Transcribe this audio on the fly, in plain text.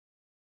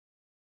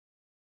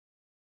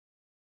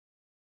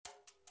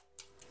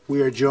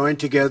We are joined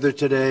together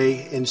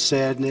today in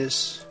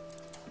sadness,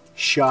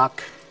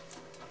 shock,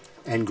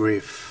 and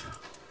grief.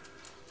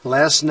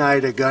 Last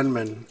night, a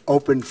gunman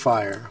opened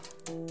fire.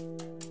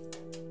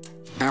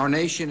 Our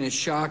nation is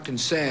shocked and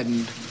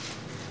saddened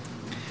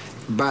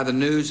by the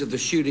news of the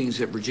shootings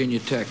at Virginia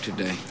Tech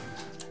today.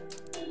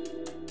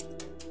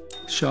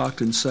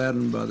 Shocked and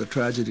saddened by the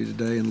tragedy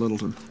today in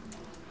Littleton,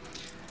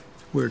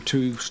 where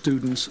two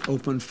students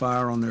opened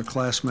fire on their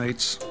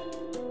classmates.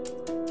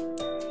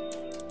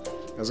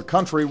 As a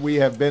country, we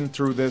have been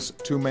through this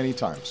too many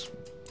times.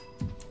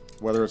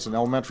 Whether it's an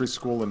elementary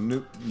school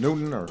in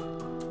Newton, or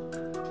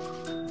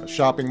a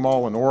shopping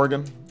mall in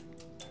Oregon,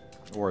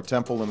 or a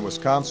temple in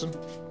Wisconsin,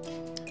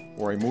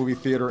 or a movie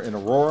theater in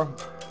Aurora.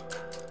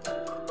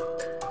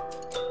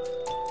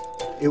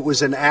 It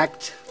was an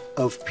act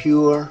of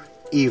pure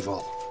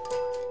evil.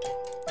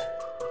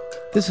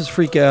 This is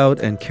Freak Out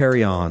and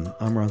Carry On.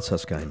 I'm Ron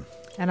Suskind.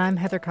 And I'm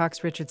Heather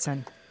Cox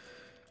Richardson.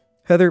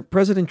 Heather,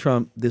 President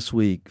Trump this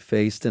week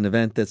faced an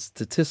event that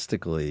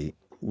statistically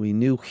we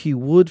knew he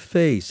would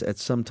face at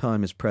some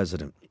time as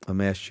president, a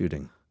mass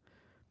shooting.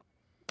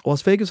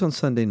 Las Vegas on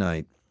Sunday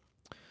night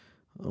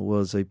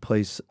was a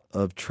place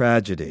of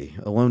tragedy.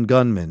 A lone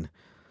gunman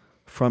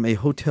from a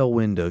hotel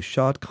window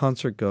shot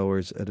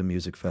concertgoers at a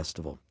music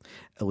festival.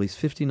 At least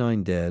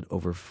 59 dead,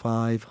 over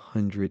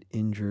 500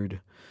 injured.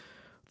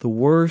 The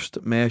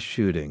worst mass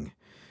shooting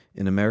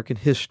in American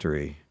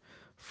history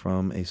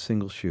from a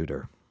single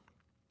shooter.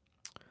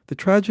 The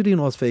tragedy in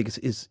Las Vegas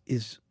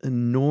is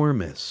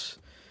enormous.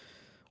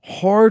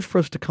 Hard for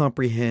us to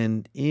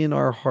comprehend in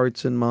our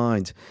hearts and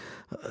minds.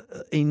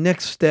 A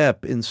next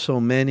step in so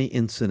many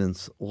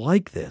incidents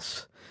like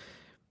this.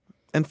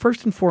 And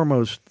first and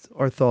foremost,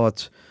 our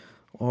thoughts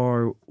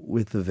are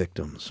with the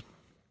victims.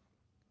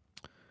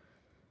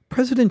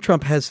 President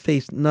Trump has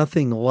faced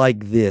nothing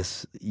like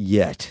this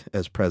yet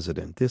as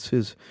president. This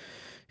is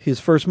his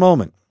first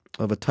moment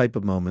of a type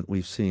of moment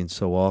we've seen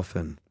so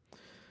often.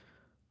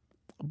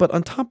 But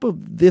on top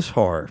of this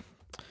horror,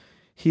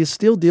 he is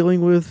still dealing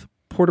with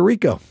Puerto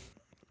Rico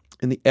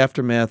in the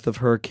aftermath of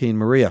Hurricane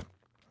Maria.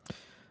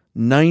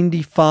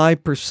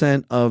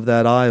 95% of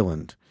that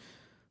island,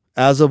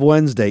 as of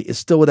Wednesday, is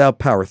still without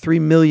power. 3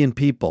 million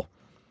people.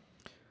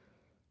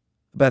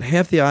 About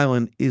half the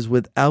island is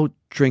without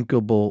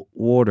drinkable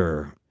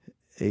water,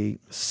 a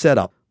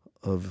setup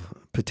of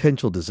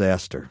potential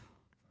disaster.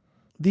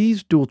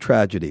 These dual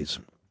tragedies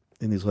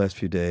in these last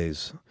few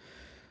days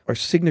are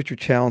signature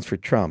challenge for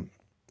Trump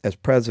as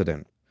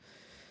president.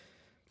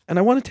 And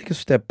I want to take a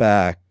step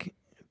back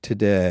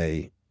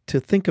today to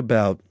think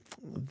about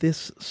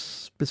this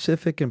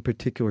specific and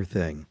particular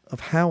thing of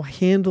how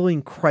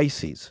handling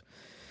crises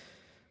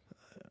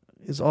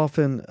is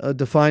often a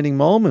defining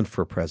moment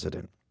for a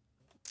president.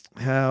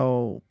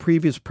 How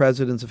previous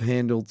presidents have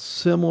handled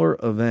similar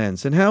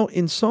events, and how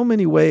in so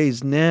many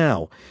ways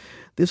now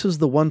this is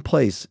the one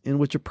place in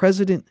which a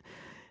president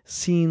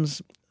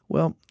seems,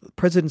 well,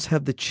 presidents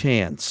have the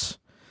chance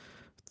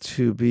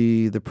to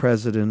be the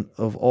president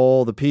of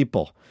all the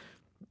people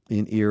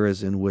in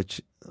eras in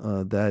which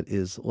that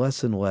is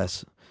less and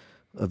less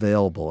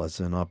available as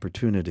an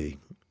opportunity,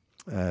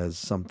 as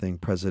something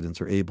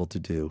presidents are able to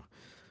do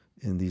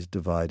in these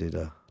divided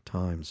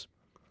times.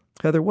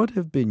 Heather, what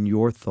have been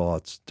your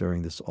thoughts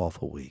during this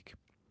awful week?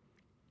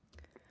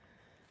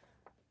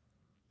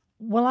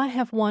 Well, I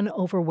have one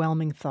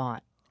overwhelming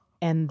thought,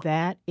 and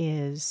that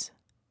is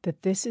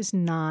that this is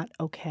not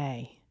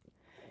okay.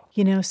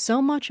 You know,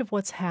 so much of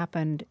what's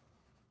happened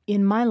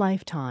in my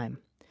lifetime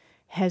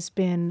has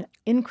been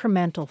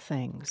incremental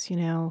things, you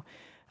know,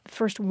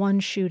 first one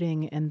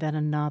shooting and then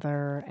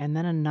another,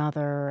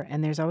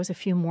 and there's always a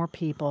few more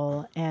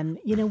people. And,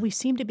 you know, we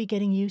seem to be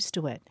getting used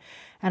to it.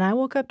 And I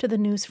woke up to the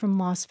news from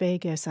Las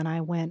Vegas and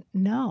I went,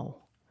 no,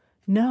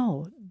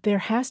 there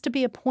has to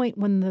be a point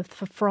when the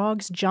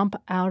frogs jump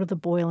out of the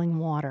boiling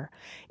water.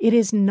 It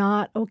is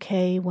not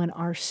okay when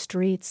our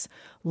streets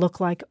look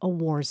like a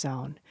war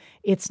zone.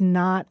 It's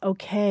not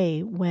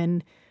okay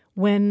when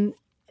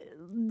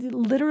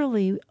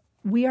literally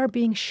we are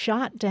being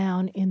shot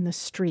down in the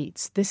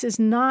streets. This is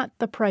not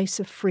the price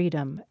of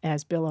freedom,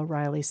 as Bill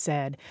O'Reilly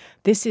said.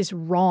 This is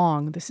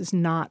wrong. This is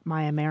not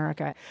my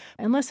America.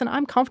 And listen,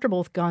 I'm comfortable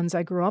with guns.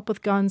 I grew up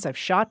with guns. I've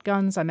shot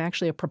guns. I'm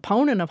actually a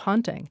proponent of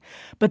hunting.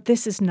 But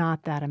this is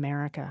not that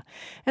America.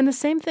 And the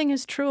same thing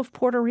is true of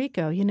Puerto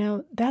Rico. You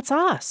know, that's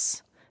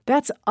us.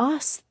 That's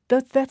us.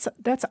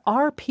 That's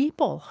our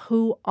people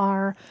who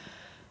are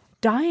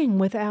dying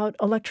without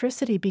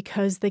electricity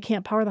because they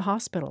can't power the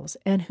hospitals,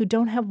 and who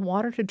don't have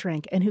water to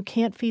drink, and who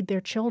can't feed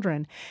their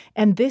children.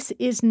 And this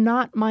is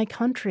not my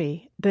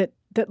country that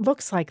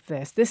looks like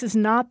this. This is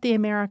not the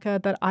America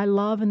that I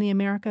love and the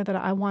America that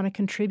I want to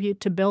contribute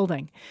to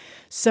building.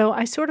 So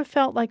I sort of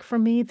felt like for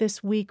me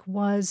this week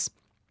was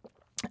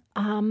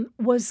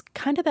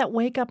kind of that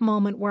wake-up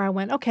moment where I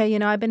went, okay, you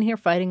know, I've been here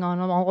fighting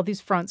on all of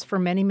these fronts for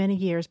many, many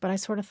years, but I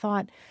sort of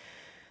thought,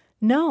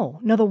 No,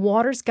 the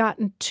water's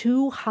gotten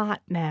too hot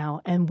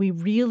now, and we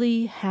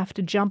really have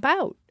to jump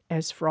out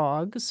as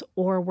frogs,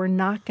 or we're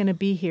not going to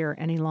be here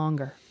any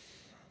longer.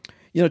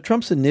 You know,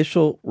 Trump's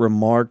initial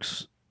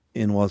remarks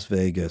in Las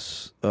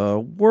Vegas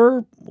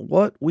were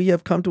what we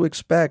have come to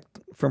expect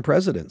from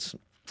presidents.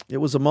 It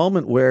was a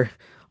moment where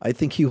I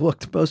think he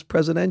looked most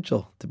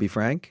presidential, to be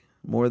frank,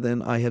 more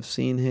than I have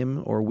seen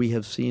him or we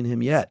have seen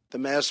him yet. The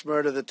mass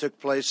murder that took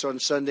place on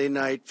Sunday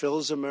night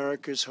fills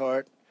America's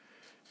heart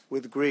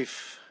with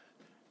grief.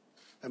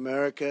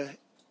 America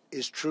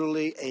is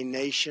truly a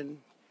nation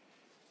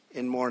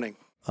in mourning.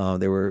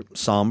 They were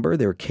somber,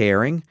 they were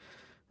caring.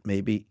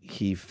 Maybe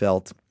he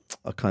felt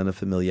a kind of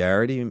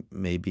familiarity,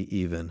 maybe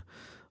even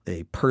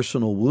a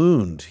personal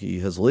wound. He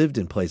has lived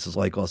in places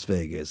like Las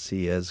Vegas.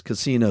 He has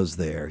casinos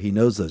there. He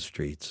knows those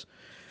streets.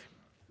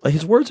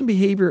 His words and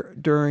behavior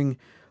during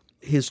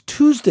his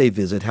Tuesday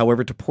visit,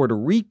 however, to Puerto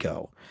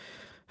Rico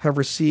have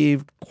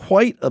received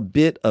quite a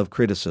bit of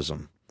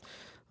criticism.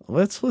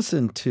 Let's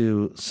listen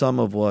to some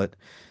of what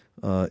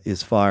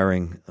is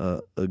firing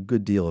a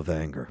good deal of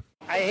anger.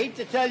 I hate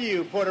to tell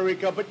you, Puerto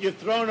Rico, but you've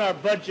thrown our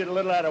budget a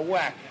little out of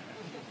whack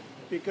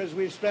because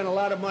we've spent a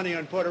lot of money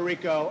on Puerto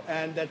Rico,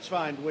 and that's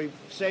fine. We've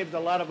saved a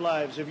lot of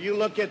lives. If you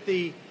look at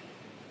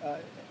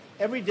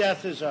every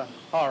death is a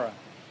horror,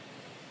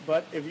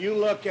 but if you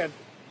look at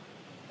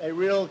a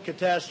real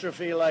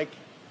catastrophe like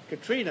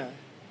Katrina,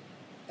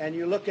 and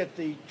you look at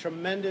the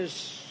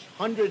tremendous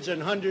hundreds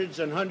and hundreds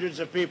and hundreds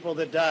of people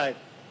that died,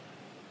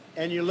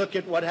 and you look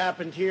at what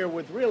happened here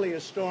with really a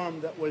storm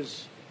that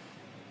was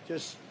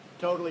just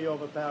totally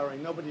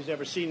overpowering. Nobody's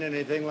ever seen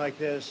anything like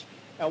this.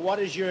 What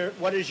is your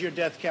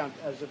death count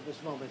as of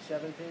this moment?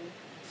 17?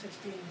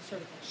 16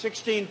 certified.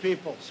 16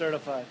 people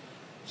certified.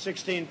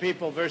 16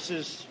 people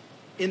versus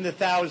in the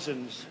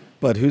thousands.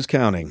 But who's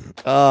counting?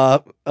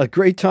 A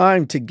great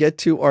time to get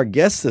to our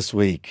guest this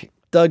week,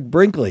 Doug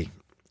Brinkley,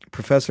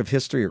 professor of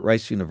history at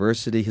Rice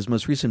University. His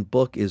most recent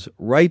book is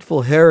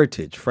Rightful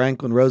Heritage,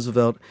 Franklin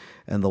Roosevelt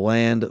and the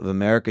Land of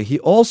America. He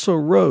also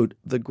wrote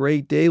The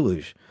Great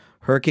Deluge,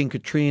 Hurricane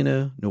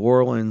Katrina, New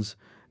Orleans,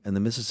 and the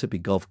Mississippi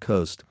Gulf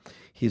Coast.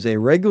 He's a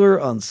regular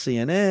on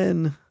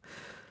CNN.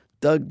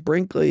 Doug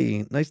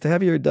Brinkley. Nice to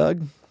have you here,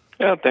 Doug.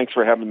 Yeah, thanks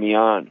for having me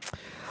on.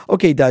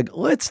 Okay, Doug,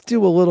 let's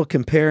do a little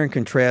compare and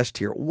contrast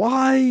here.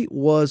 Why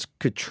was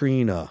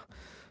Katrina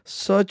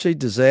such a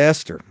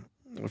disaster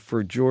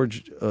for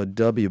George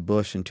W.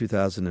 Bush in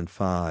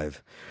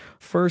 2005?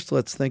 First,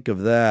 let's think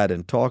of that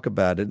and talk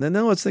about it. And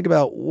then let's think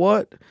about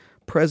what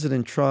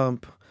President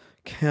Trump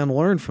can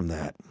learn from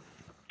that.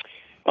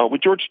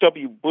 What George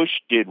W. Bush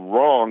did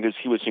wrong is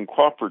he was in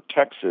Crawford,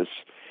 Texas,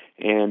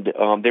 and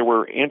there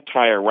were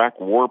anti-Iraq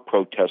war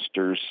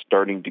protesters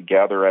starting to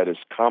gather at his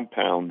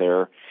compound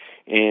there,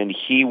 and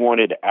he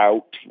wanted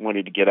out. He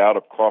wanted to get out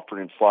of Crawford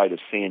and fly to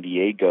San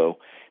Diego.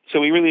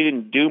 So he really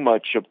didn't do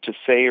much to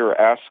say or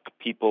ask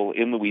people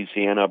in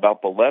Louisiana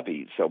about the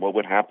levees, what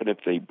would happen if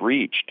they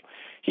breached.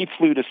 He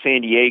flew to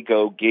San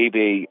Diego, gave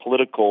a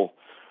political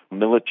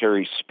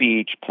military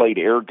speech, played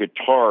air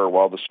guitar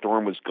while the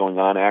storm was going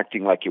on,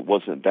 acting like it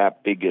wasn't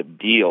that big a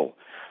deal.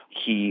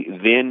 He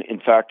then, in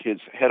fact, his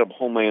head of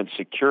Homeland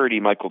Security,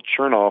 Michael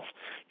Chernoff,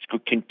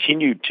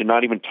 continued to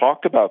not even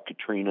talk about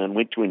Katrina and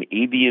went to an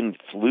avian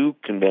flu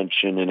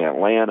convention in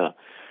Atlanta.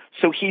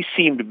 So he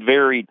seemed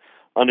very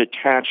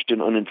unattached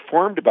and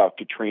uninformed about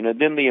Katrina.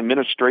 Then the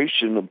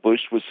administration of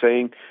Bush was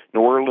saying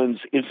New Orleans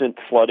isn't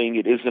flooding,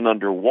 it isn't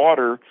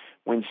underwater,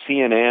 when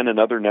CNN and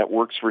other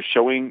networks were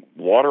showing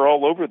water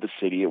all over the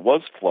city. It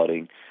was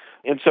flooding.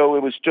 And so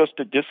it was just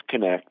a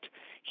disconnect.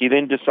 He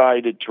then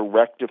decided to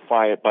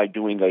rectify it by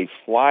doing a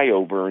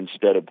flyover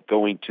instead of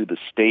going to the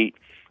state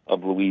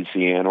of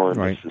Louisiana or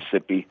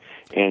Mississippi,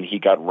 and he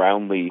got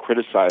roundly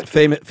criticized.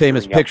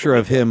 Famous picture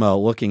of him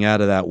looking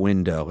out of that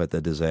window at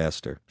the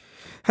disaster.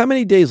 How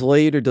many days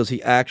later does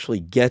he actually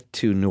get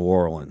to New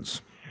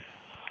Orleans?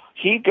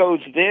 He goes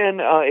then,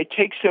 it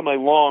takes him a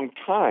long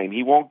time.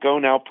 He won't go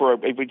now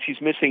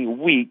he's missing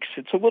weeks.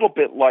 It's a little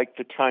bit like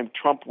the time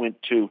Trump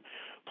went to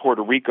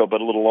Puerto Rico,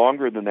 but a little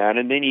longer than that.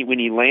 And then when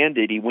he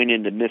landed, he went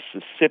into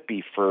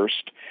Mississippi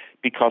first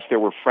because there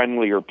were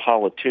friendlier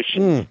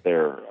politicians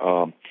there.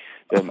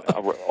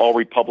 All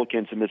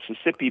Republicans in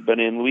Mississippi, but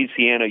in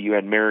Louisiana you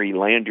had Mary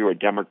Landrieu, a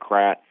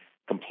Democrat,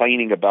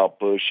 complaining about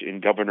Bush,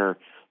 and Governor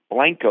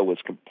Blanco was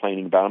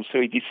complaining about him.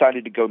 So he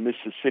decided to go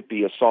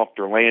Mississippi, a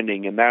softer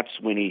landing, and that's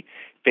when he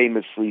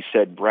famously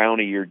said,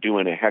 "Brownie, you're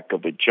doing a heck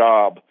of a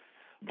job."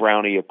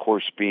 Brownie, of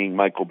course, being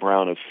Michael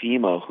Brown of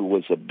FEMA, who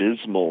was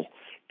abysmal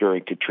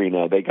during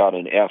Katrina. They got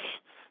an F,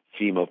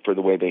 FEMA, for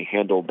the way they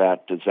handled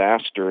that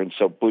disaster. And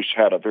so Bush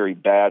had a very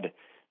bad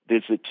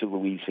visit to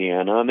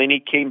Louisiana. And then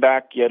he came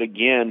back yet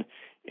again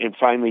and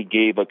finally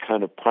gave a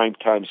kind of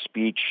primetime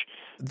speech.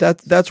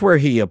 That's where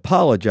he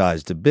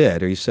apologized a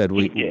bit. Or he said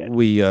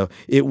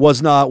it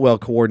was not well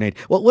coordinated.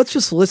 Well, let's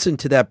just listen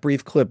to that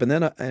brief clip, and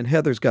then and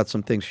Heather's got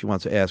some things she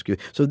wants to ask you.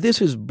 So this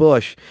is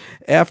Bush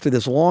after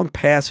this long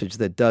passage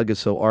that Doug has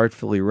so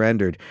artfully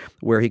rendered,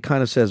 where he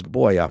kind of says,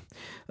 "Boy,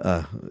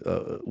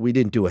 we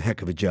didn't do a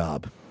heck of a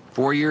job."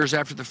 4 years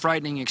after the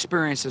frightening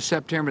experience of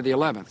September the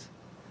 11th,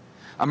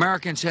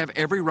 Americans have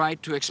every right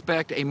to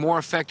expect a more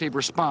effective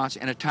response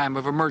in a time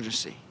of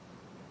emergency.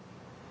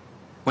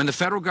 When the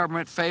federal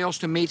government fails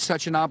to meet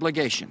such an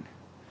obligation,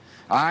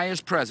 I,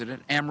 as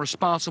president, am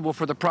responsible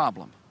for the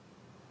problem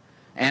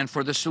and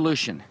for the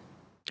solution.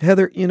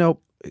 Heather,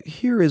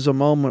 here is a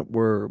moment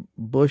where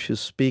Bush is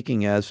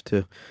speaking as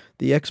to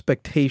the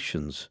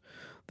expectations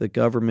that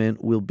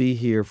government will be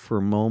here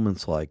for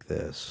moments like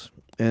this.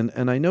 And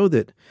I know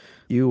that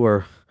you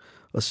are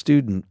a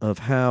student of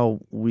how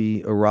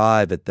we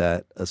arrive at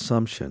that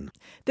assumption.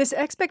 This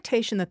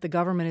expectation that the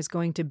government is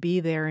going to be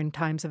there in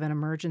times of an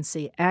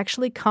emergency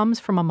actually comes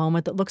from a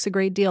moment that looks a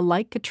great deal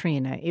like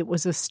Katrina. It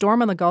was a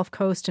storm on the Gulf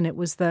Coast, and it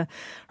was the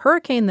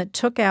hurricane that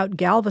took out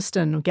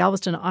Galveston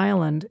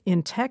Island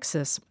in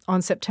Texas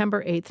on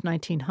September 8th,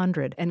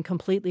 1900, and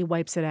completely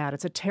wipes it out.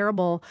 It's a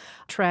terrible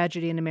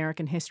tragedy in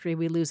American history.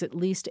 We lose at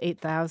least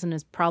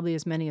 8,000, probably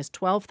as many as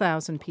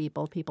 12,000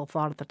 people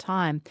thought at the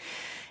time.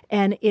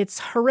 And it's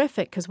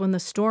horrific because when the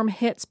storm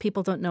hits,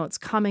 people don't know it's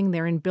coming.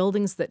 They're in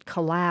buildings that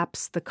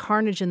collapse. The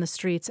carnage in the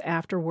streets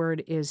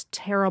afterward is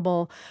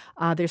terrible.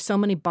 There's so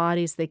many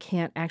bodies, they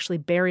can't actually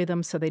bury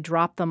them, so they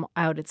drop them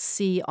out at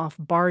sea off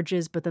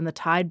barges, but then the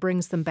tide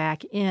brings them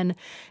back in.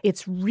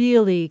 It's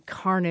really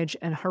carnage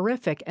and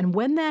horrific. And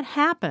when that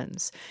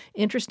happens,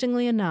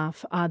 interestingly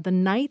enough, the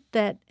night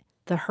that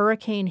the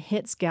hurricane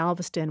hits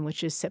Galveston,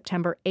 which is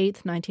September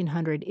 8th,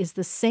 1900, is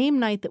the same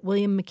night that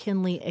William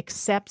McKinley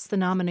accepts the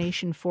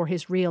nomination for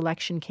his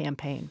re-election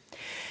campaign.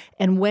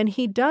 And when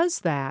he does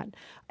that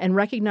and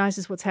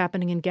recognizes what's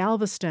happening in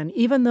Galveston,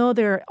 even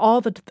though all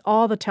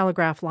the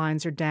telegraph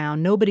lines are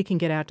down, nobody can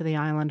get out to the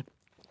island,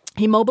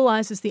 he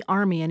mobilizes the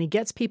army and he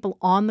gets people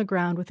on the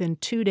ground within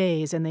 2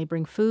 days, and they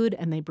bring food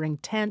and they bring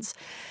tents.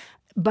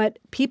 But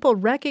people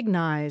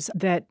recognize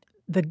that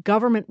the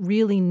government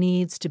really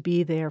needs to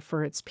be there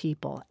for its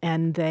people.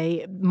 And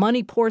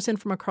money pours in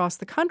from across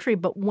the country,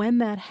 but when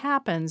that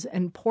happens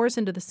and pours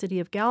into the city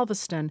of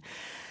Galveston,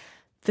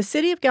 the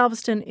city of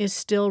Galveston is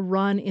still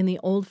run in the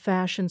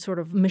old-fashioned sort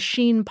of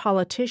machine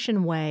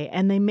politician way,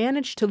 and they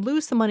manage to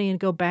lose the money and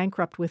go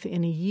bankrupt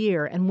within a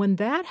year. And when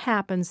that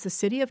happens, the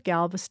city of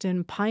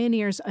Galveston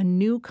pioneers a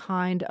new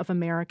kind of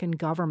American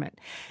government.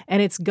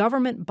 And it's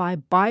government by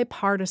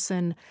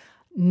bipartisan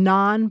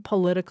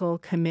non-political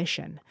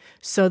commission,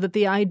 so that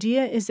the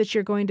idea is that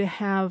you're going to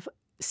have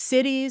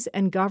cities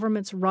and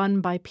governments run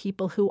by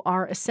people who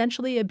are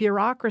essentially a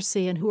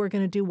bureaucracy and who are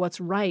going to do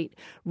what's right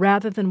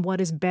rather than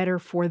what is better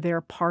for their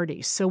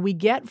party. So we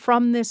get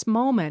from this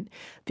moment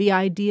the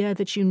idea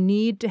that you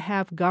need to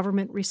have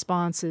government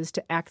responses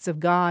to acts of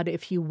God,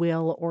 if you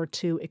will, or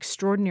to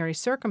extraordinary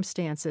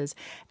circumstances,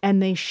 and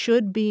they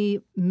should be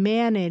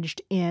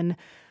managed in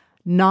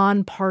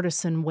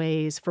nonpartisan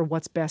ways for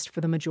what's best for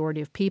the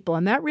majority of people.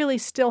 And that really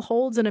still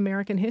holds in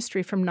American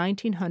history from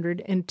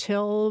 1900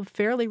 until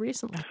fairly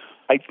recently.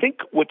 I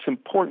think what's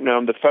important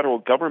on the federal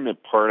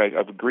government part,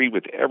 I've agreed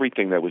with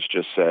everything that was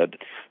just said,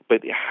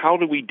 but how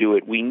do we do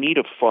it? We need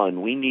a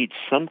fund. We need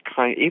some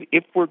kind,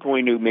 if we're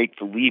going to make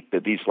the leap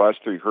that these last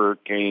three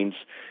hurricanes,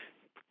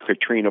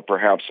 Katrina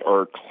perhaps,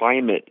 are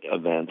climate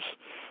events,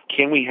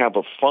 can we have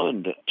a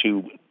fund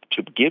to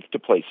give to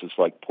places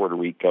like Puerto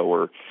Rico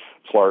or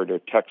Florida,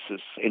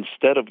 Texas,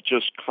 instead of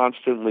just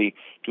constantly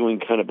doing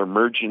kind of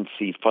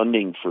emergency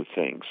funding for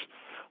things?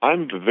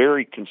 I'm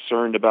very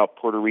concerned about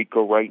Puerto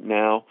Rico right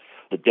now.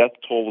 The death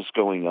toll is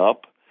going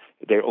up.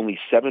 Only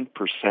 7%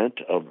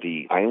 of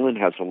the island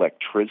has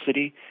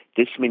electricity.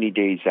 This many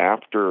days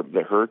after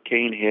the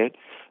hurricane hit,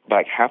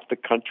 about half the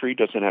country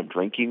doesn't have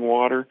drinking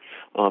water.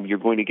 You're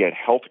going to get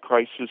health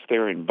crisis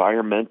there,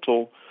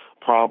 environmental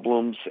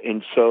problems.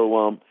 And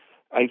so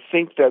I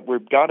think that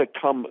we've got to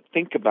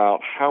think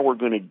about how we're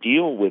going to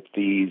deal with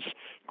these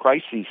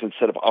crises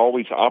instead of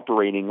always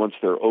operating once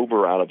they're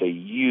over out of a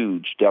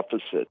huge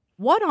deficit.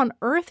 What on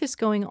earth is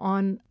going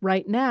on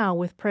right now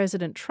with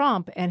President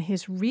Trump and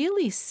his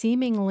really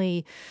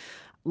seemingly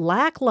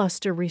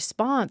lackluster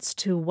response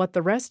to what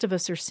the rest of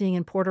us are seeing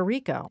in Puerto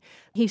Rico?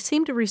 He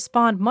seemed to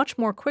respond much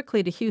more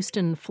quickly to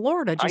Houston and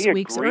Florida just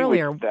weeks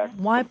earlier.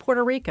 Why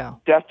Puerto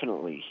Rico?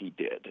 Definitely he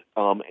did.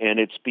 And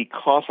it's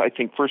because I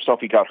think, first off,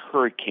 he got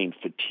hurricane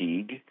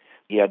fatigue.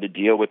 He had to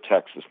deal with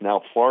Texas,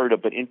 now Florida.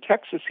 But in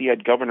Texas, he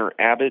had Governor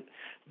Abbott,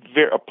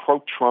 a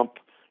pro-Trump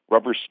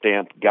rubber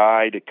stamp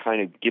guy to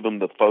kind of give him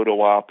the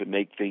photo op and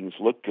make things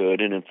look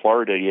good. And in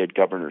Florida, he had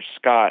Governor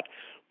Scott.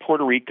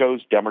 Puerto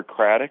Rico's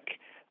Democratic.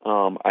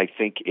 I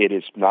think it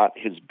is not,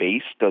 his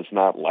base does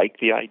not like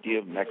the idea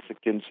of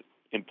Mexicans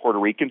and Puerto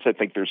Ricans. I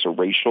think there's a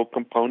racial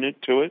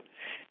component to it.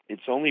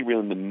 It's only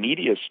when the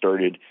media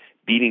started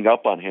beating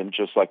up on him,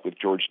 just like with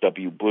George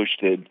W. Bush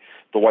did,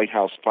 the White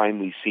House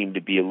finally seemed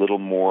to be a little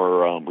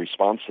more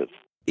responsive.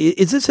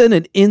 Is this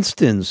an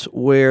instance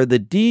where the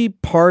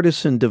deep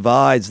partisan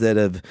divides that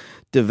have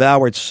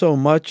devoured so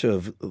much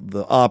of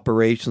the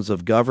operations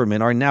of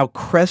government are now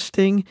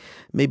cresting,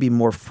 maybe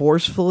more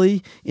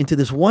forcefully, into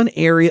this one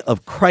area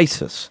of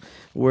crisis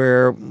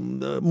where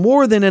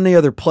more than any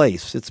other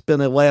place, it's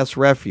been a last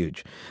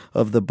refuge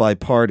of the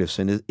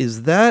bipartisan?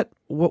 Is that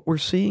what we're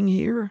seeing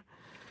here?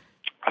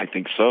 I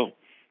think so.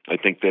 I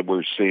think that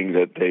we're seeing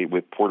that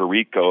with Puerto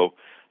Rico,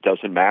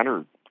 doesn't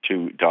matter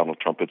to Donald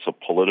Trump. It's a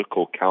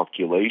political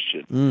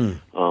calculation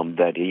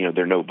that,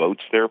 there are no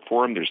votes there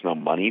for him. There's no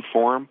money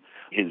for him.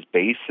 His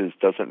base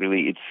doesn't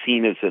really, it's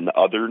seen as an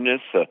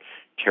otherness, a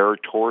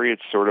territory.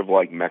 It's sort of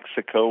like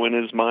Mexico in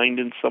his mind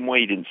in some way.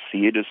 He didn't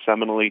see it as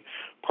seminally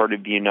part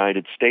of the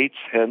United States,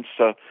 hence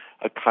a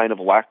kind of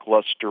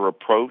lackluster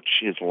approach.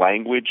 His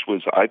language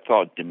was, I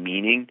thought,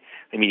 demeaning.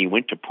 I mean, he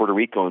went to Puerto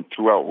Rico and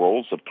threw out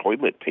rolls of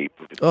toilet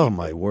paper. Oh,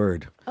 my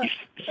word.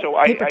 So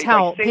paper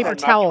towels,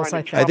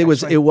 I think. I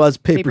think it was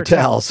paper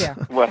towels. Yeah.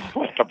 Well,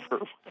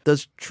 whatever.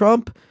 Does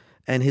Trump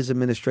and his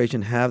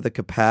administration have the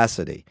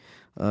capacity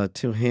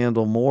to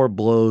handle more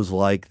blows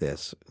like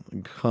this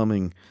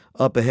coming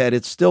up ahead?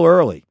 It's still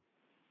early.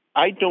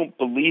 I don't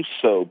believe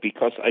so,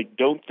 because I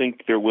don't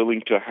think they're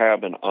willing to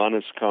have an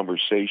honest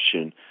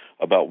conversation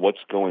about what's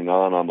going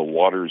on the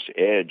water's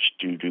edge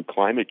due to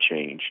climate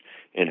change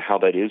and how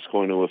that is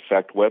going to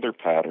affect weather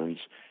patterns,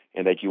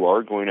 and that you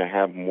are going to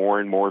have more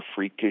and more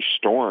freakish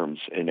storms.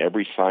 And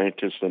every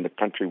scientist in the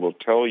country will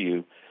tell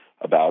you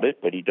about it,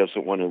 but he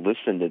doesn't want to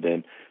listen to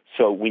them.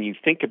 So when you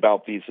think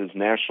about these as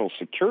national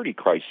security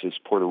crises,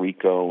 Puerto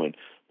Rico and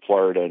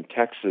Florida and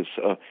Texas,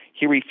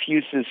 he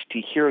refuses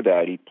to hear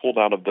that. He pulled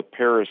out of the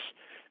Paris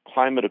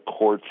Climate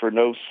Accord for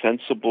no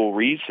sensible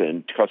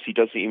reason, because he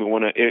doesn't even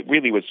want to. It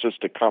really was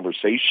just a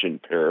conversation,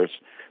 Paris,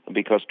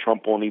 because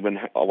Trump won't even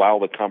allow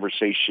the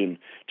conversation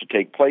to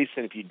take place.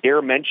 And if you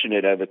dare mention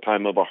it at the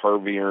time of a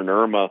Harvey or an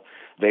Irma,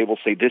 they will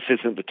say this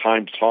isn't the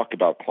time to talk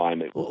about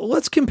climate. Well,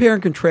 let's compare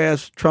and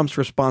contrast Trump's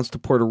response to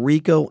Puerto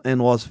Rico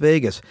and Las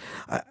Vegas.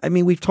 I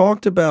mean, we've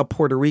talked about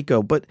Puerto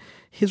Rico, but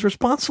his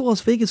response to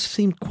Las Vegas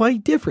seemed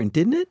quite different,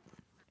 didn't it?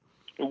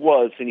 It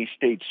was, and he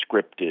stayed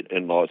scripted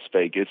in Las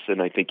Vegas,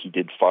 and I think he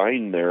did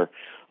fine there.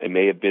 It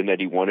may have been that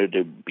he wanted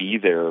to be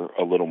there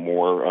a little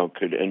more,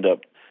 could end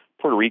up.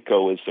 Puerto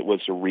Rico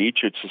was a reach.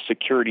 It's a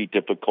security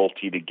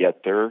difficulty to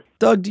get there.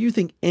 Doug, do you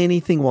think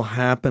anything will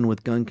happen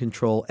with gun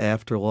control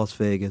after Las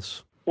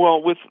Vegas?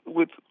 Well,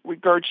 with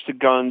regards to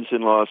guns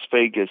in Las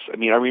Vegas, I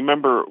mean, I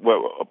remember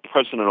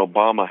President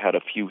Obama had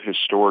a few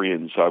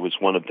historians. I was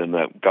one of them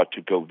that got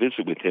to go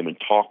visit with him and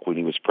talk when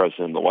he was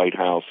president in the White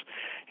House.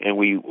 And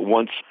we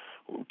once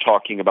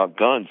talking about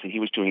guns, and he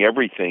was doing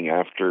everything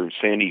after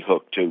Sandy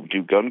Hook to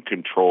do gun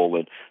control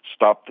and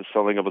stop the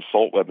selling of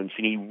assault weapons.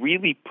 And he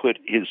really put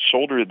his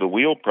shoulder to the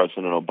wheel,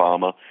 President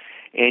Obama,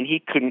 and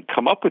he couldn't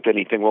come up with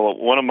anything. Well,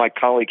 one of my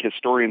colleague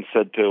historians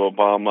said to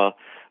Obama,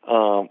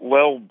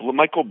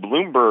 Michael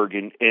Bloomberg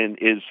and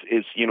is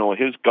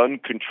his gun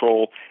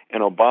control,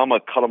 and Obama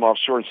cut him off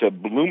short and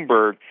said,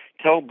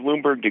 tell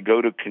Bloomberg to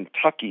go to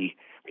Kentucky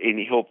and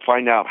he'll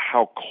find out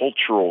how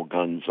cultural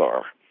guns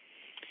are.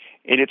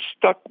 And it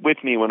stuck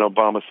with me when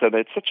Obama said that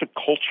it's such a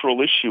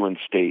cultural issue in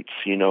states,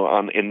 in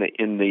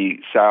the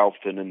South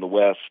and in the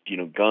West,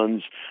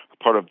 guns are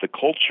part of the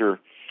culture.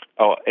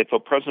 If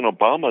President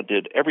Obama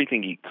did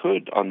everything he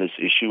could on this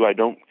issue, I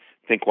don't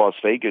think Las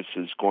Vegas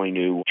is going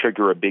to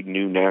trigger a big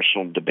new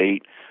national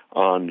debate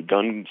on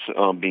guns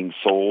being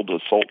sold,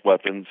 assault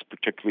weapons,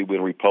 particularly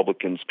when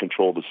Republicans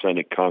control the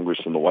Senate,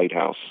 Congress, and the White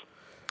House.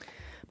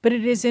 But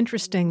it is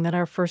interesting that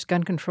our first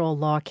gun control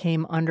law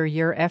came under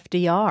your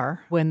FDR,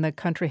 when the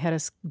country had a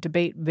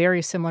debate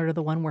very similar to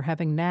the one we're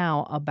having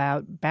now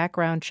about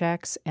background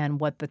checks and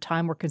what the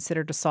time were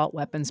considered assault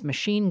weapons,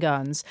 machine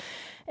guns,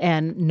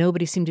 and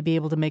nobody seemed to be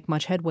able to make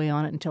much headway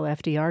on it until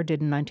FDR did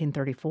in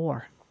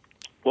 1934.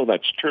 Well,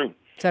 that's true.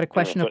 Is that a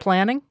question of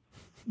planning?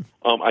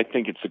 I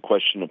think it's a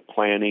question of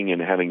planning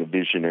and having a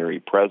visionary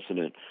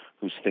president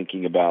who's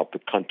thinking about the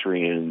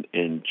country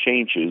and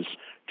changes.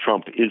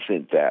 Trump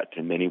isn't that.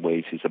 In many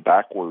ways, he's a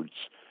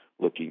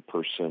backwards-looking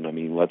person. I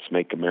mean, let's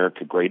make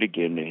America great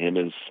again. To him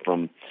is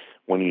from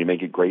wanting to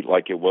make it great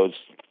like it was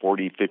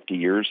 40, 50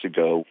 years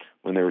ago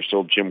when there were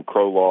still Jim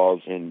Crow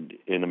laws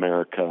in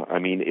America. I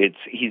mean,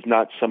 he's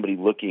not somebody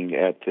looking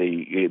at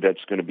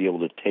that's going to be able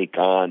to take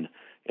on,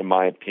 in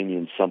my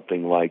opinion,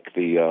 something like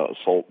the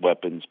assault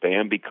weapons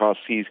ban, because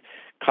he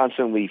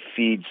constantly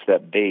feeds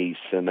that base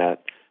and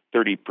that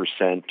 30%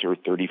 or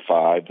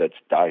 35%, that's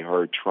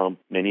diehard Trump.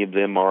 Many of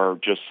them are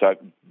just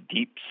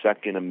deep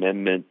Second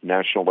Amendment,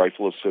 National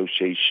Rifle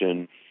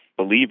Association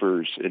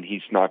believers, and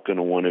he's not going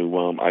to want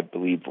to, I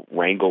believe,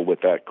 wrangle with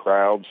that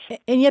crowd.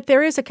 And yet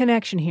there is a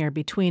connection here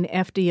between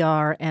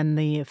FDR and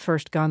the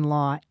first gun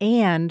law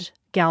and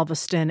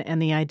Galveston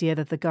and the idea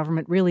that the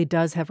government really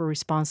does have a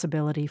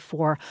responsibility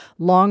for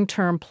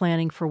long-term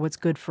planning for what's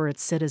good for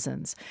its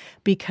citizens.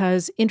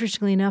 Because,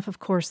 interestingly enough, of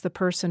course, the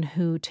person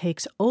who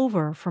takes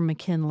over from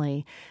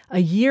McKinley a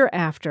year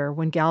after,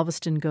 when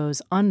Galveston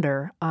goes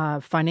under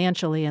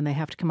financially and they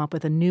have to come up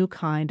with a new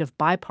kind of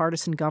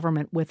bipartisan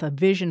government with a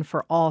vision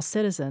for all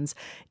citizens,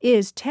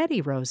 is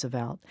Teddy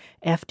Roosevelt,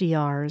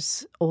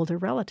 FDR's older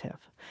relative.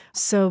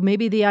 So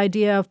maybe the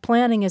idea of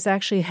planning is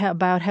actually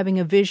about having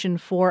a vision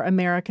for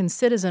American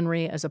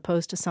citizenry as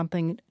opposed to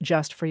something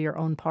just for your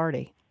own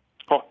party.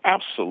 Oh,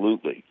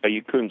 absolutely.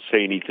 You couldn't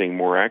say anything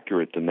more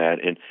accurate than that.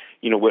 And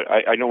what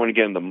I don't want to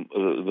get into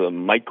the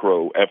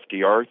micro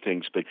FDR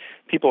things, but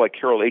people like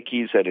Carol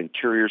Akes, that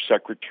Interior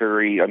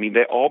Secretary, I mean,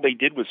 all they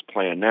did was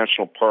plan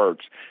national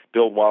parks,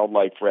 build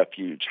wildlife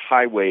refuge,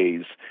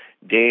 highways,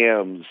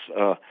 dams.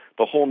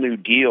 The whole New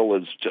Deal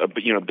is,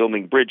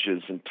 building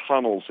bridges and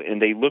tunnels.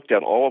 And they looked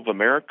at all of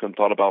America and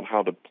thought about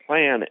how to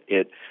plan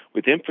it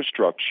with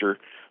infrastructure.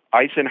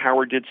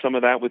 Eisenhower did some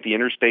of that with the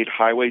interstate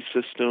highway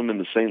system and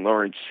the St.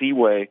 Lawrence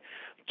Seaway.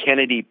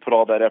 Kennedy put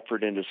all that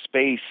effort into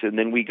space, and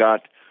then we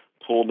got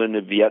pulled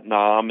into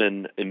Vietnam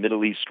and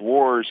Middle East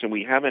wars, and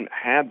we haven't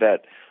had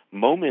that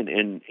moment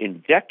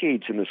in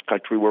decades in this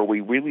country where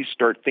we really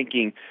start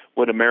thinking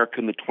what America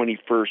in the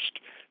 21st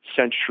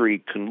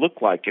century can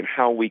look like and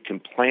how we can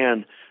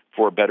plan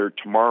for a better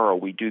tomorrow.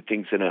 We do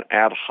things in an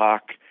ad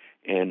hoc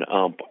and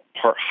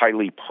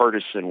highly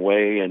partisan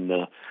way,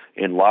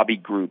 and lobby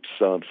groups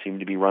seem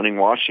to be running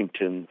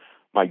Washington.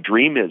 My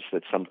dream is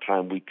that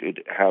sometime we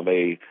could have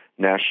a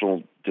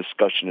national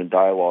discussion and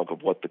dialogue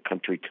of what the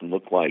country can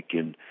look like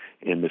in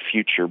the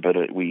future.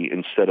 But we,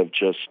 instead of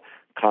just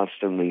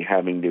constantly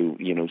having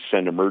to,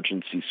 send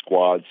emergency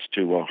squads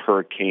to a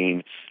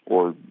hurricane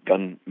or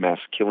gun mass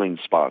killing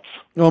spots.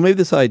 Well, maybe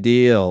this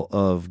ideal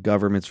of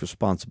government's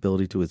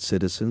responsibility to its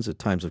citizens at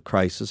times of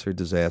crisis or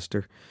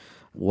disaster,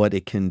 what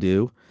it can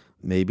do,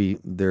 maybe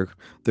there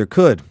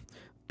could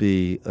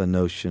be a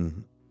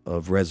notion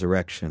of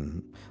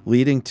resurrection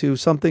leading to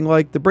something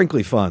like the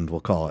Brinkley Fund, we'll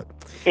call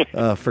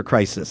it, for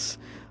crisis.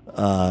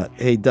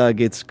 Hey,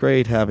 Doug, it's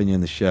great having you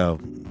in the show.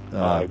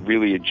 I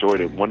really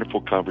enjoyed it.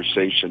 Wonderful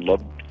conversation.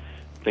 Loved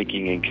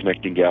thinking and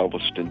connecting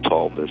Galveston to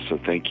all this, so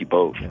thank you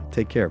both. Yeah,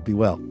 take care. Be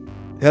well.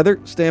 Heather,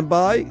 stand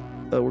by.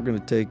 We're going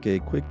to take a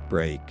quick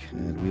break,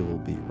 and we will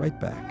be right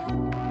back.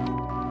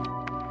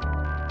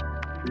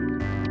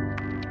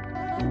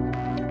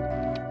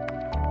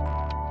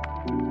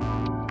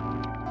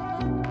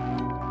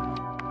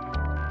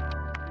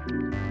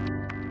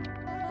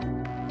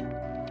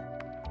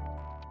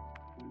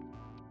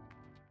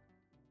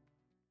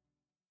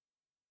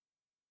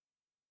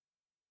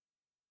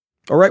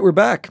 All right, we're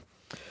back.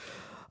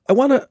 I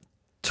want to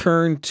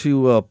turn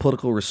to a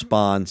political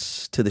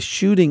response to the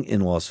shooting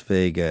in Las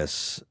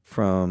Vegas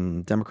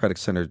from Democratic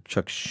Senator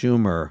Chuck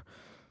Schumer.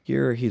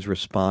 Here he's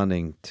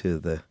responding to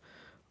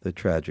the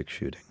tragic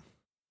shooting.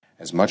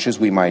 As much as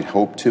we might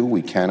hope to,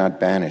 we cannot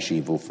banish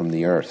evil from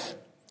the earth.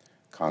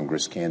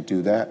 Congress can't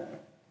do that.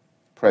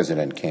 The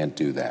President can't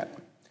do that.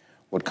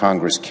 What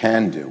Congress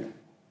can do,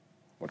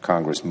 what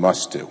Congress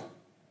must do,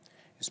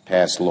 is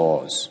pass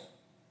laws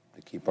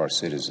that keep our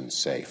citizens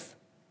safe.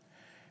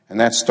 And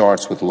that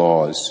starts with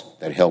laws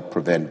that help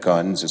prevent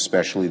guns,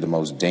 especially the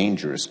most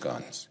dangerous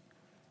guns,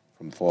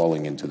 from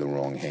falling into the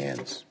wrong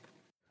hands.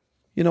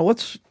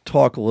 Let's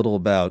talk a little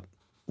about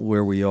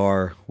where we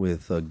are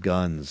with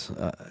guns.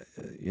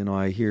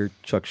 I hear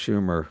Chuck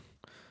Schumer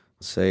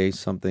say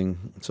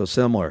something so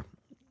similar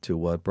to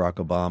what Barack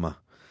Obama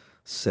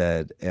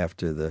said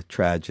after the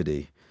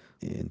tragedy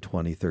in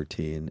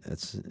 2013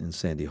 in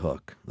Sandy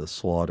Hook, the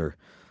slaughter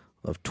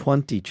of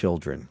 20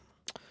 children,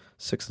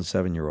 6 and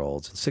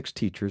 7-year-olds, and 6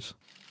 teachers.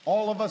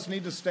 All of us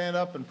need to stand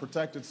up and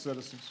protect its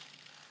citizens.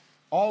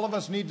 All of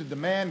us need to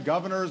demand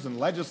governors and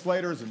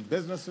legislators and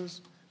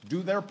businesses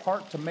do their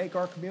part to make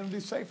our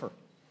communities safer.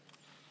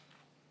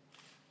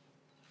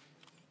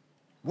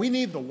 We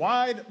need the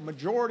wide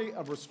majority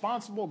of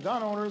responsible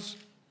gun owners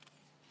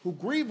who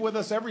grieve with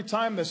us every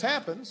time this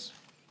happens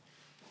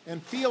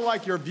and feel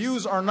like your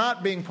views are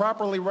not being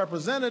properly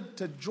represented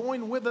to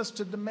join with us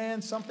to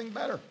demand something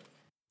better.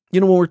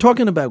 When we're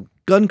talking about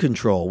gun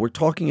control, we're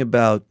talking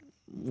about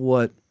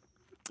what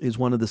is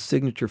one of the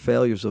signature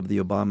failures of the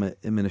Obama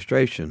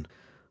administration.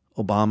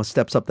 Obama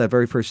steps up that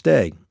very first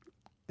day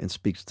and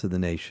speaks to the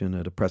nation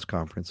at a press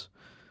conference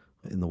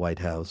in the White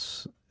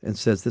House and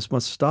says this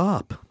must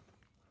stop,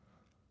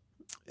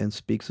 and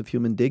speaks of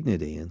human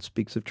dignity and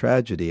speaks of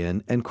tragedy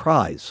and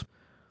cries.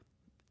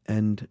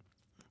 And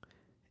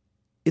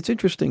it's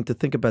interesting to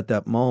think about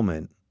that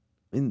moment.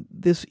 In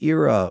this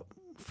era,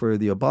 for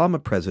the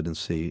Obama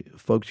presidency,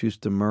 folks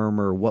used to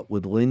murmur, what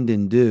would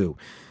Lyndon do?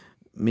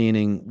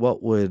 Meaning,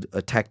 what would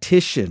a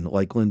tactician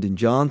like Lyndon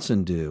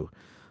Johnson do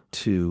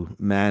to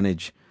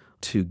manage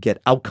to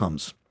get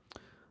outcomes?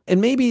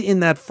 And maybe in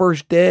that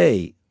first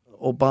day,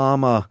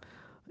 Obama,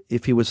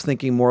 if he was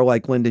thinking more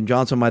like Lyndon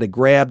Johnson, might have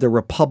grabbed a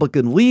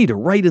Republican leader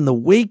right in the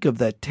wake of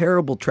that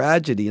terrible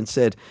tragedy and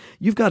said,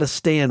 you've got to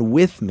stand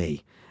with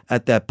me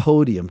at that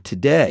podium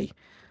today,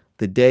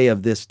 the day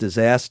of this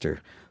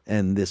disaster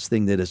and this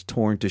thing that has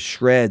torn to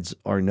shreds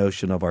our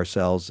notion of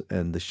ourselves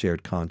and the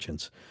shared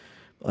conscience.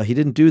 He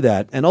didn't do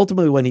that. And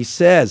ultimately, when he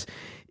says,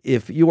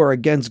 if you are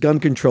against gun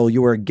control,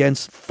 you are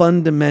against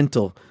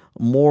fundamental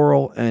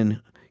moral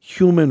and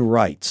human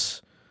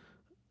rights.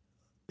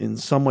 In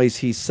some ways,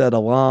 he said a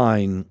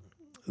line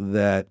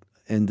that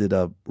ended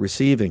up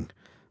receiving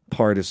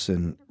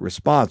partisan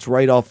response.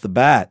 Right off the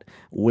bat,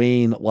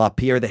 Wayne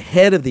LaPierre, the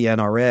head of the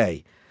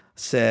NRA,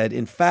 said,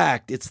 in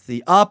fact, it's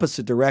the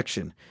opposite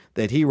direction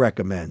that he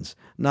recommends,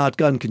 not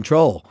gun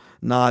control,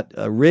 not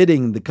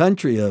ridding the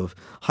country of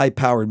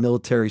high-powered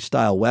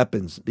military-style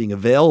weapons being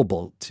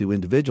available to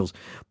individuals,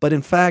 but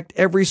in fact,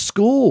 every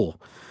school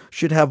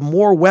should have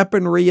more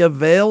weaponry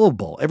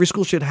available. Every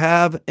school should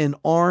have an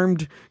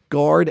armed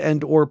guard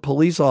and or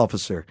police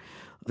officer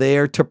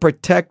there to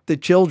protect the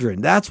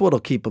children. That's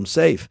what'll keep them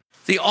safe.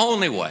 The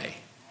only way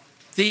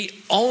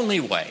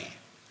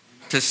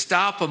to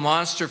stop a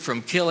monster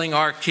from killing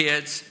our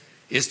kids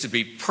is to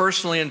be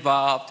personally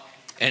involved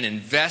and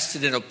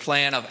invested in a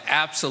plan of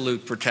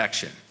absolute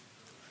protection.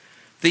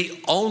 The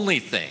only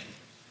thing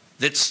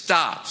that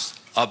stops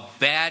a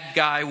bad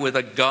guy with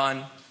a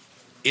gun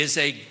is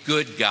a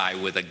good guy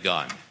with a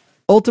gun.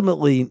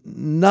 Ultimately,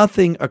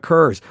 nothing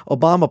occurs.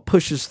 Obama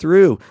pushes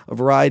through a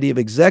variety of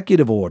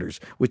executive orders,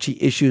 which he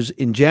issues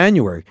in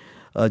January,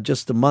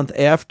 just a month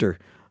after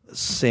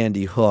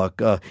Sandy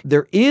Hook.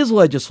 There is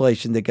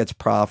legislation that gets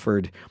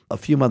proffered a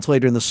few months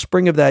later in the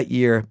spring of that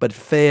year, but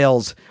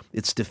fails.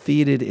 It's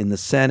defeated in the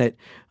Senate.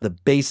 The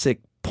basic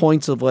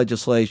points of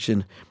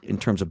legislation in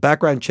terms of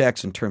background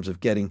checks, in terms of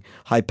getting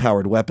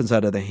high-powered weapons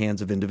out of the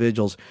hands of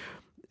individuals.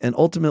 And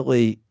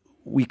ultimately,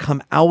 we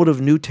come out of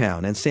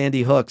Newtown and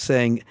Sandy Hook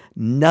saying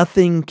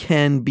nothing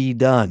can be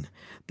done.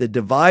 The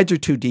divides are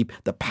too deep.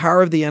 The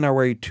power of the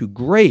NRA too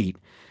great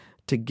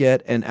to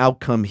get an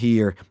outcome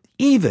here,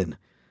 even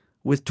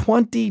with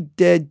 20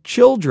 dead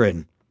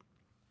children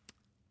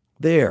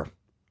there.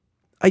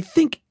 I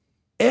think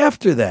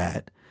after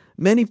that,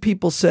 many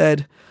people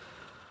said,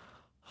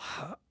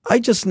 I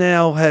just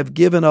now have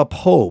given up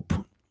hope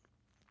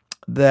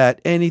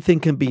that anything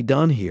can be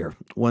done here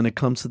when it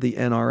comes to the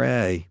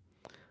NRA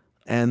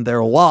and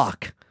their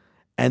lock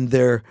and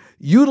their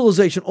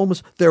utilization,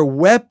 almost their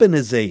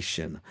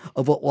weaponization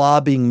of what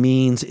lobbying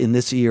means in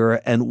this era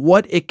and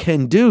what it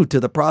can do to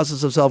the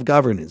process of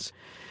self-governance.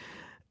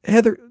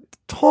 Heather,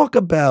 talk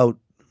about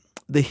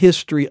the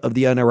history of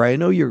the NRA. I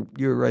know you're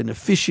an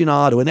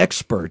aficionado, an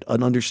expert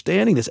on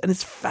understanding this, and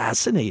it's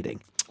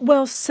fascinating.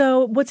 Well,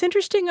 so what's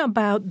interesting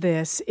about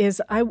this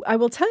is I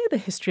will tell you the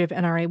history of the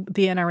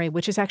NRA,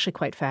 which is actually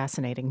quite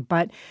fascinating.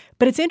 But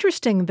it's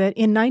interesting that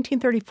in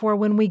 1934,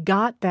 when we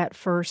got that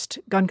first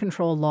gun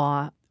control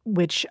law,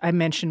 which I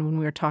mentioned when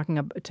we were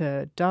talking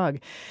to Doug,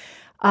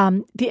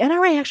 the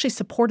NRA actually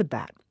supported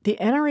that. The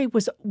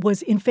NRA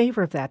was in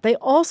favor of that. They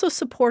also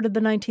supported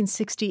the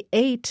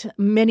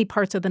many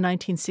parts of the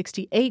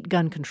 1968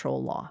 gun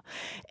control law.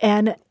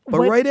 But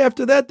right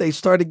after that, they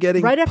started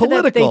getting political.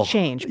 Right after that, they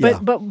changed.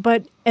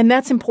 But and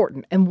that's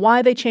important. And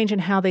why they change and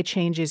how they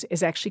change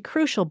is actually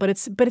crucial. But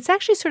it's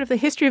actually sort of the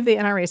history of the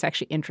NRA is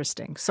actually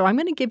interesting. So I'm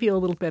going to give you a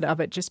little bit of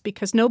it just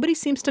because nobody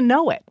seems to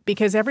know it,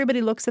 because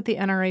everybody looks at the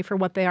NRA for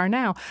what they are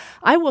now.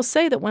 I will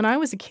say that when I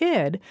was a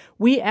kid,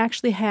 we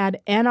actually had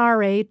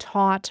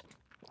NRA-taught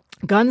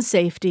gun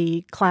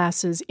safety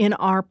classes in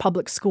our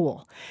public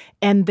school.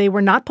 And they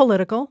were not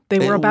political. They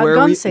were about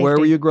gun safety. Where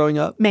were you growing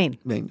up? Maine.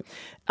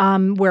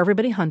 Where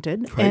everybody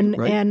hunted.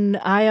 Right. And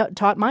I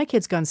taught my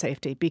kids gun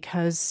safety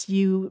because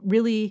you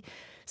really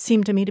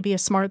seemed to me to be a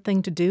smart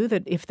thing to do,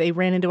 that if they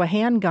ran into a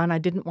handgun, I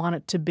didn't want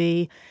it to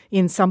be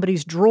in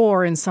somebody's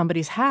drawer in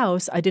somebody's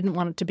house. I didn't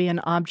want it to be an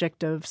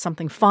object of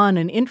something fun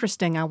and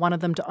interesting. I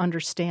wanted them to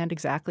understand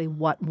exactly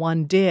what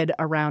one did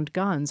around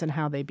guns and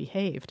how they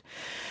behaved.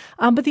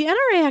 But the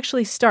NRA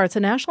actually starts,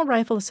 the National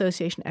Rifle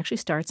Association actually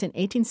starts in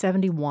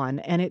 1871,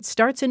 and it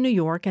starts in New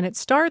York, and it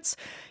starts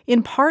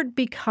in part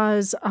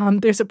because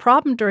there's a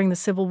problem during the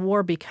Civil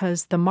War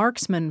because the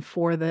marksmen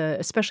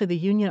especially the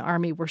Union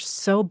Army, were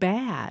so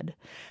bad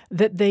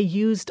that they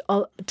used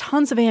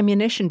tons of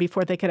ammunition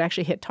before they could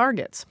actually hit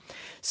targets.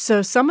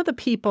 So some of the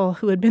people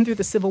who had been through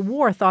the Civil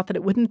War thought that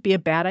it wouldn't be a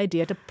bad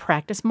idea to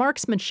practice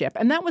marksmanship.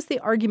 And that was the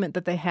argument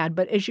that they had.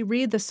 But as you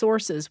read the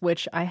sources,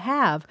 which I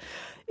have,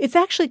 it's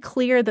actually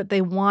clear that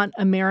they want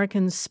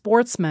American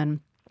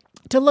sportsmen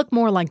to look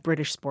more like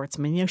British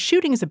sportsmen. You know,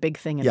 shooting is a big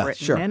thing in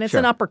Britain, and it's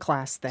an upper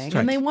class thing,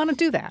 and they want to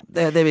do that.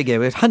 There we go.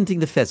 We're hunting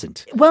the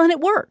pheasant. Well, and it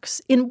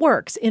works. It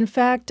works. In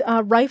fact,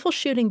 rifle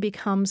shooting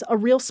becomes a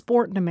real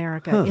sport in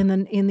America.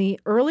 In the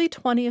early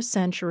 20th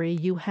century,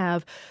 you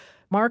have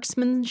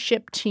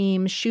marksmanship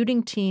teams,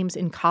 shooting teams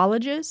in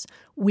colleges.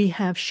 We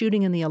have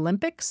shooting in the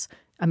Olympics.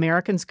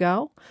 Americans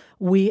go.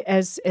 We,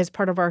 as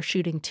part of our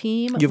shooting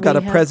team, you've got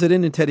a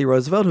president in Teddy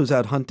Roosevelt who's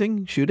out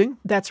hunting, shooting.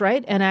 That's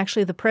right. And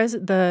actually, the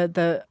president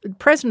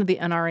of the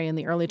NRA in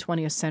the early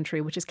 20th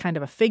century, which is kind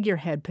of a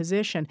figurehead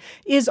position,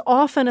 is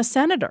often a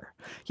senator.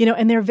 You know,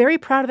 and they're very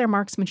proud of their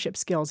marksmanship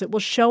skills. It will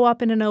show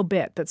up in an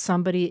obit that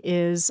somebody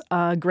is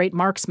a great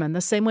marksman,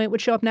 the same way it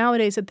would show up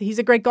nowadays that he's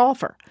a great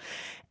golfer.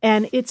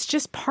 And it's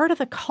just part of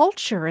the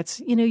culture. It's,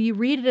 you know, you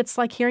read it, it's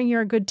like hearing you're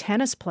a good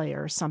tennis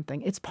player or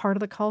something. It's part of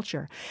the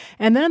culture.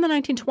 And then in the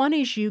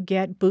 1920s, you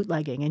get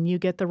bootlegging, and you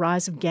get the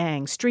rise of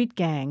gangs, street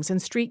gangs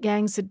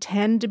that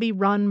tend to be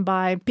run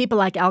by people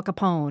like Al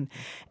Capone.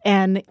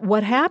 And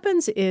what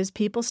happens is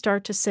people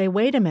start to say,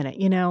 wait a minute,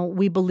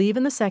 we believe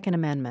in the Second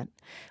Amendment,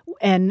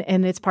 and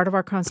it's part of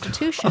our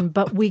Constitution,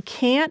 but we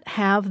can't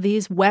have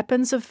these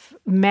weapons of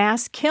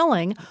mass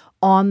killing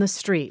on the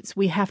streets.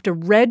 We have to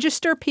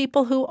register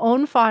people who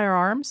own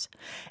firearms,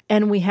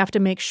 and we have to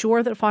make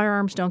sure that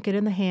firearms don't get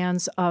in the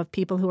hands of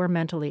people who are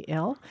mentally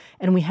ill,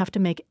 and we have to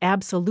make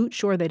absolute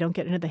sure they don't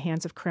get into the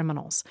hands of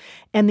criminals.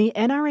 And the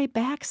NRA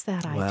backs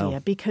that idea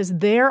because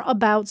they're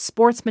about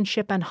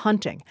sportsmanship and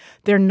hunting.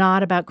 They're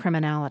not about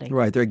criminality.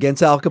 Right. They're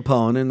against Al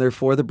Capone, and they're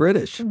for the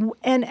British.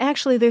 And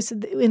actually, there's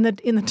in the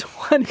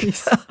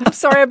 20s. I'm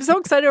sorry, I'm so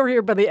excited over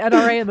here by the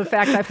NRA and the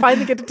fact I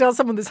finally get to tell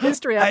someone this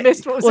history I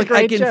missed. What was a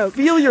great joke. I can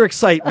feel your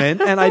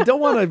excitement, and I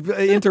don't want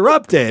to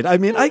interrupt it. I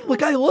mean, I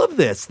love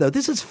this, though.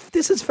 This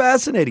is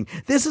fascinating.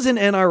 This is an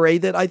NRA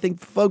that I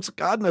think folks,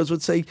 God knows,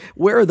 would say,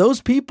 where are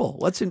those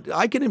people?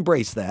 I can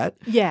embrace that.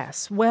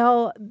 Yes.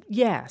 Well,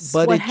 yes.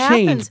 But it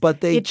changed. But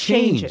they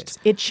changed.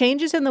 It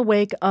changes in the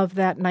wake of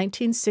that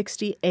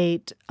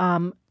 1968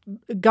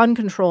 gun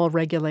control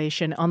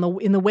regulation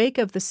in the wake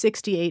of the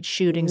 68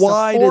 shootings.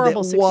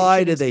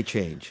 Why did they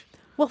change?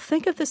 Well,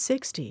 think of the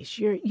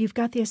 60s. You've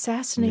got the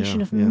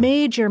assassination of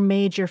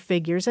major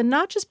figures, and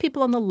not just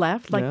people on the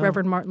left, like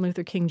Reverend Martin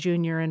Luther King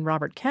Jr. and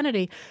Robert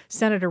Kennedy,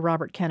 Senator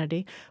Robert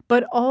Kennedy,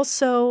 but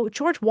also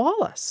George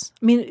Wallace.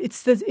 I mean,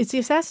 it's the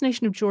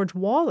assassination of George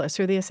Wallace,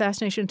 or the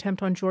assassination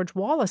attempt on George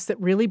Wallace,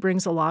 that really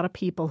brings a lot of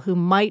people who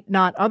might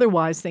not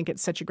otherwise think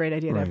it's such a great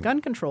idea to have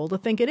gun control to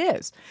think it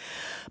is.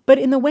 But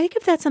in the wake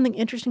of that, something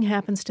interesting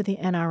happens to the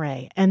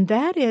NRA, and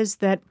that is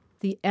that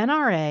the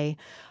NRA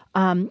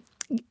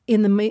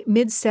in the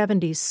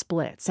mid-'70s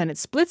splits, and it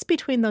splits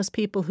between those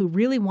people who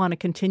really want to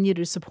continue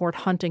to support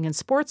hunting and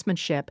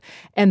sportsmanship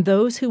and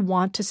those who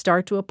want to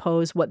start to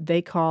oppose what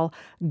they call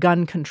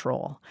gun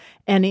control.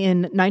 And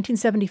in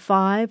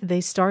 1975,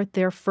 they start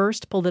their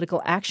first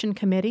political action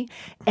committee,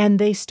 and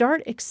they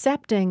start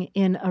accepting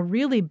in a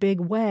really big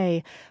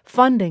way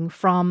funding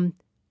from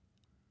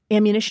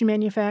ammunition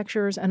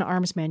manufacturers and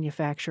arms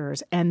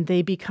manufacturers, and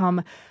they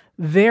become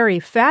very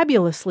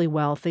fabulously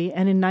wealthy.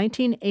 And in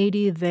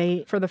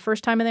 1980, for the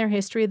first time in their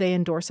history, they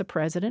endorse a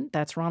president.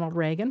 That's Ronald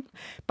Reagan.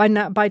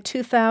 By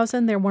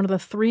 2000, they're one of the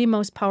three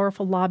most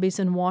powerful lobbies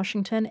in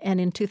Washington.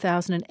 And in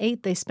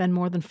 2008, they spend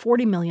more than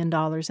 $40 million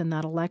in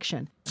that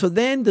election. So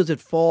then does it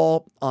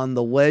fall on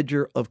the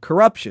ledger of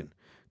corruption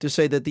to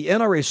say that the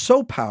NRA is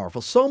so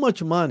powerful, so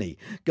much money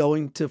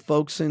going to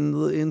folks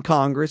in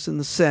Congress, in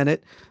the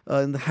Senate,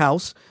 in the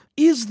House?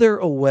 Is there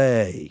a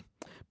way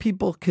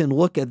people can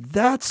look at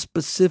that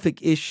specific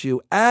issue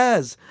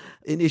as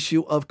an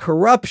issue of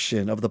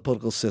corruption of the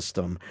political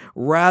system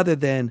rather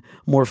than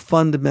more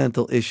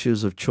fundamental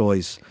issues of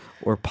choice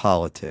or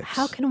politics?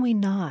 How can we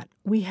not?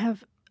 We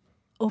have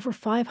over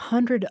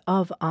 500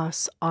 of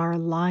us are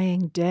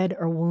lying dead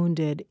or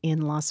wounded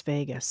in Las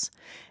Vegas.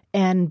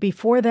 And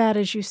before that,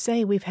 as you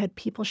say, we've had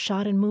people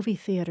shot in movie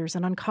theaters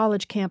and on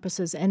college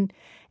campuses and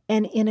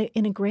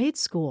in a grade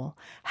school.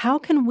 How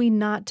can we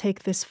not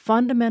take this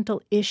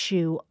fundamental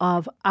issue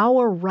of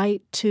our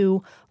right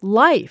to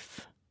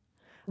life,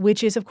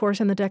 which is, of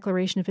course, in the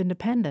Declaration of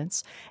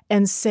Independence,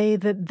 and say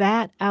that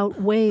that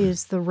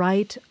outweighs the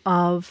right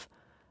of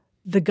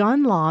the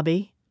gun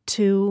lobby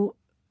to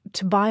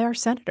buy our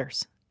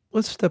senators?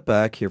 Let's step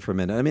back here for a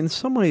minute. I mean, in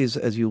some ways,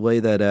 as you lay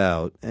that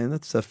out, and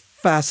that's a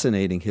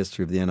fascinating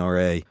history of the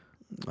NRA,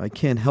 I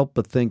can't help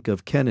but think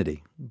of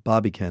Kennedy,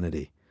 Bobby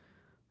Kennedy.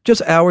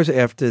 Just hours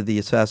after the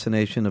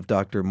assassination of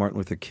Dr. Martin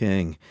Luther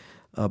King,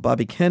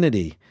 Bobby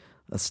Kennedy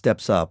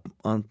steps up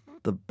on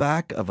the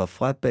back of a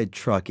flatbed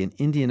truck in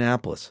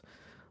Indianapolis,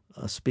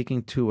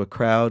 speaking to a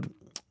crowd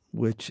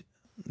which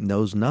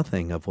knows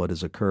nothing of what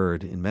has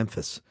occurred in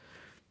Memphis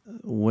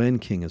when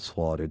King is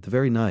slaughtered, the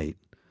very night.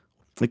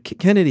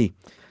 Kennedy,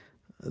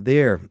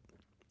 there,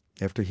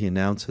 after he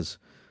announces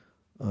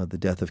the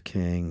death of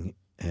King,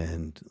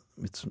 and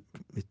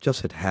it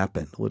just had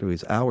happened, literally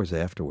hours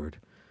afterward,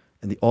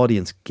 and the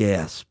audience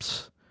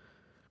gasps.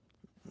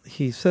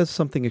 He says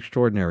something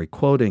extraordinary,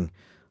 quoting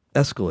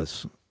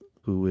Aeschylus,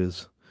 who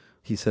is,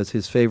 he says,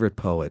 his favorite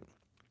poet,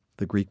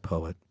 the Greek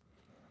poet,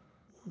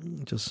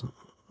 just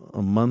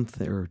a month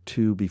or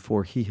two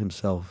before he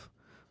himself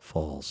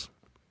falls.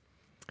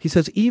 He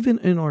says, even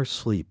in our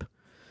sleep,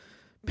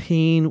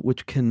 pain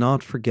which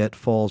cannot forget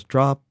falls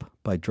drop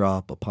by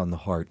drop upon the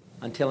heart.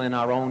 Until in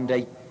our own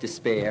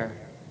despair,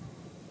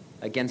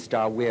 against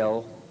our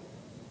will,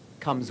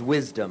 comes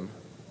wisdom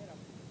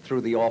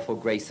through the awful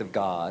grace of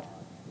God.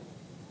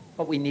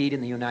 What we need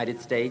in the United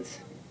States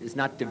is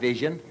not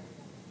division.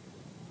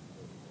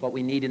 What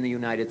we need in the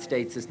United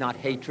States is not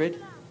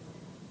hatred.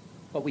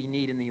 What we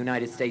need in the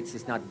United States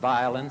is not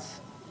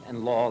violence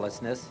and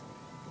lawlessness,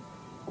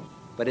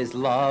 but is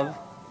love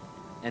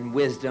and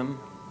wisdom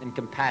and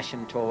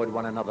compassion toward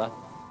one another.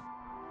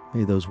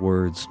 May those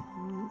words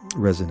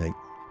resonate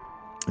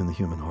in the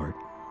human heart.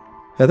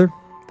 Heather,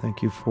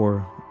 thank you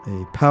for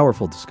a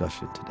powerful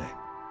discussion today.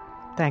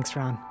 Thanks,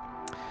 Ron.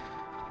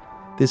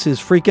 This is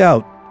Freak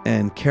Out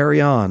and Carry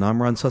On.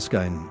 I'm Ron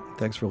Suskind.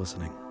 Thanks for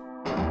listening.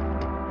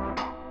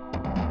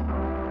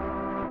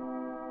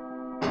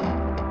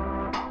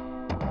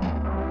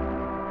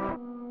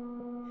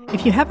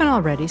 If you haven't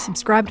already,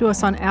 subscribe to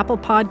us on Apple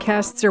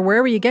Podcasts or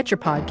wherever you get your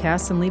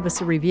podcasts and leave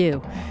us a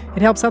review.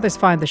 It helps others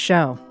find the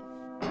show.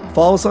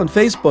 Follow us on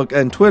Facebook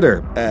and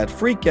Twitter at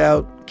Freak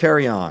Out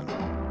Carry On.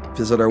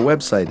 Visit our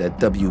website at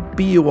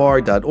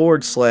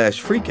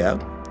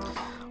wbur.org/freakout.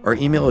 Our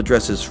email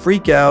address is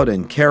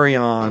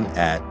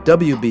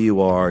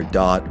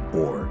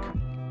freakoutandcarryon@wbur.org.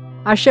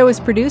 Our show is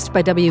produced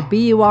by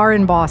WBUR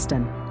in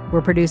Boston.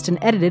 We're produced and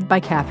edited by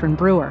Catherine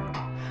Brewer.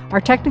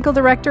 Our technical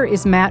director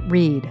is Matt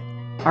Reed.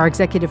 Our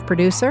executive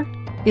producer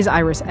is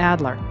Iris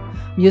Adler.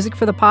 Music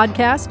for the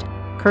podcast,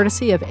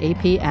 courtesy of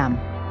APM.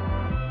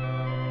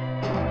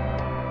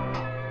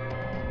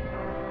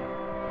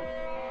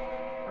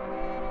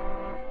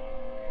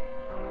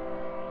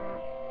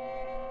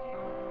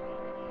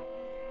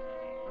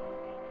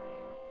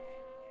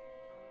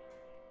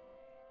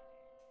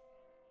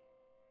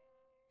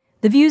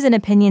 The views and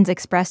opinions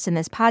expressed in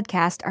this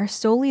podcast are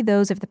solely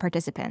those of the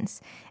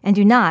participants and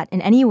do not in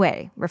any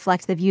way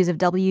reflect the views of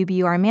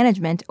WBUR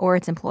management or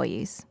its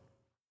employees.